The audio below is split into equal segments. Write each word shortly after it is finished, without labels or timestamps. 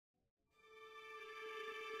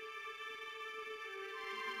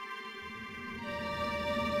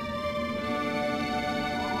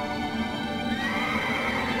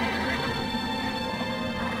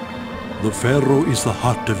The Pharaoh is the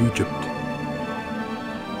heart of Egypt.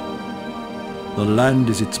 The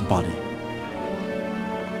land is its body,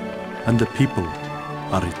 and the people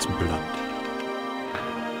are its blood.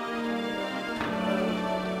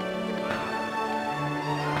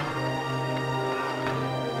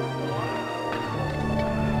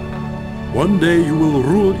 One day you will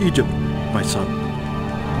rule Egypt, my son.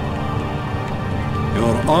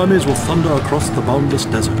 Your armies will thunder across the boundless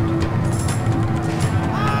desert.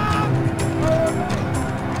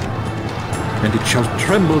 And it shall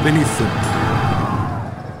tremble beneath them,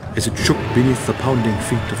 as it shook beneath the pounding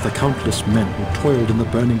feet of the countless men who toiled in the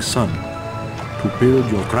burning sun to build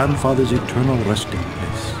your grandfather's eternal resting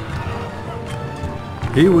place.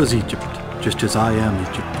 He was Egypt, just as I am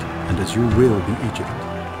Egypt, and as you will be Egypt.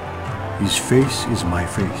 His face is my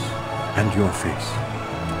face, and your face.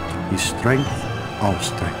 His strength, our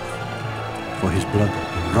strength, for his blood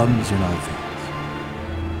runs in our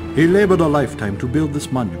veins. He labored a lifetime to build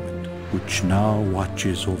this monument, which now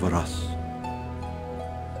watches over us.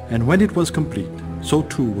 And when it was complete, so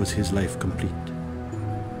too was his life complete.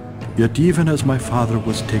 Yet even as my father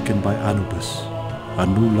was taken by Anubis, a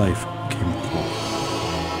new life came forth.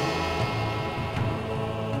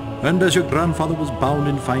 And as your grandfather was bound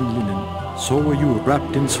in fine linen, so were you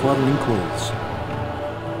wrapped in swaddling clothes.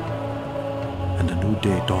 And a new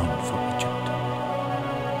day dawned for Egypt.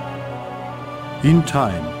 In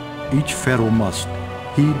time, each pharaoh must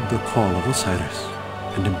heed the call of Osiris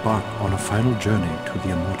and embark on a final journey to the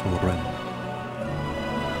immortal realm.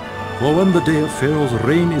 For when the day of Pharaoh's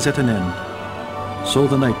reign is at an end, so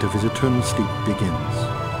the night of his eternal sleep begins.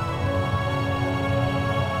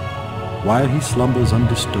 While he slumbers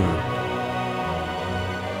undisturbed,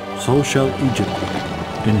 so shall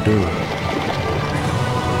Egypt endure.